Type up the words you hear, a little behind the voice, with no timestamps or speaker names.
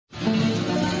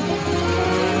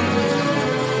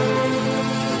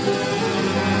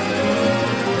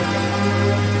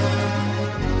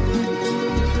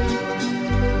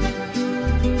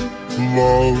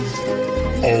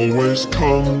always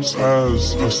comes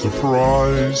as a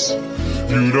surprise.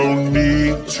 You don't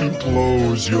need to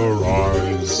close your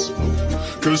eyes,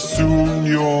 'cause soon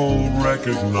you'll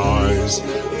recognize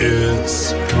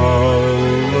its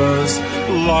colors.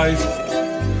 Life,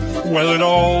 well, it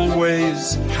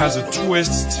always has a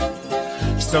twist,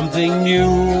 something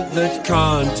new that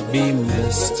can't be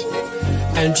missed.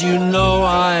 And you know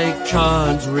I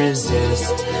can't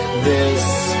resist this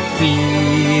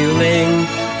feeling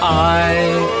I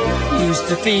used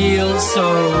to feel so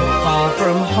far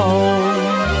from home.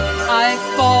 I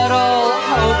thought all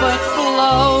hope had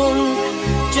flown,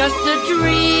 just a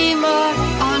dreamer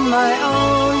on my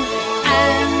own.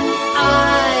 And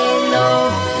I know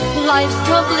life's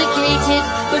complicated,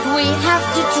 but we have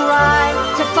to try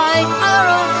to find our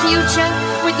own future.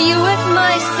 With you at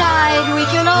my side, we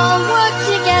can all work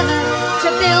together to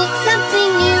build something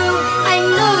new. I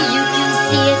know you can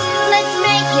see it, let's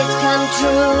make it come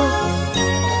true.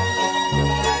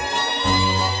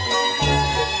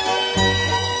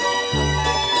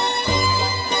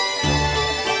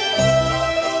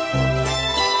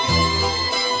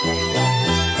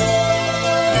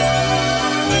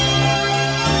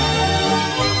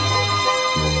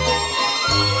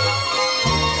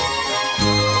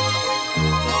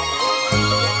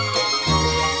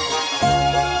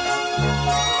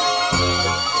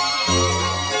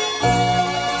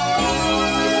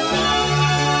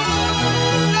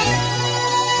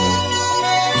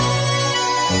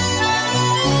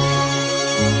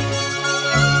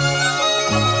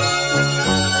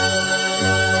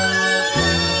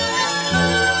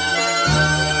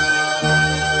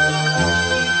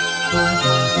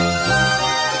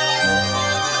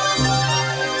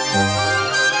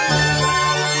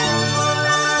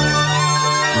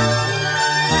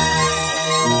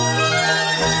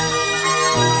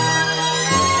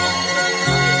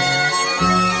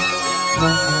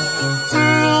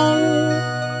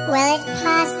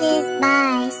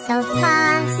 So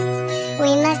fast,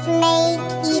 we must make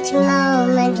each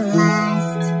moment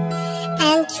last,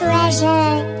 and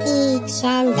treasure each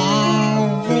and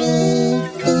every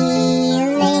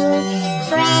feeling.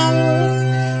 Friends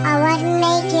are what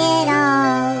make it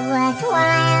all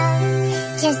worthwhile.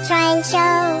 Just try and show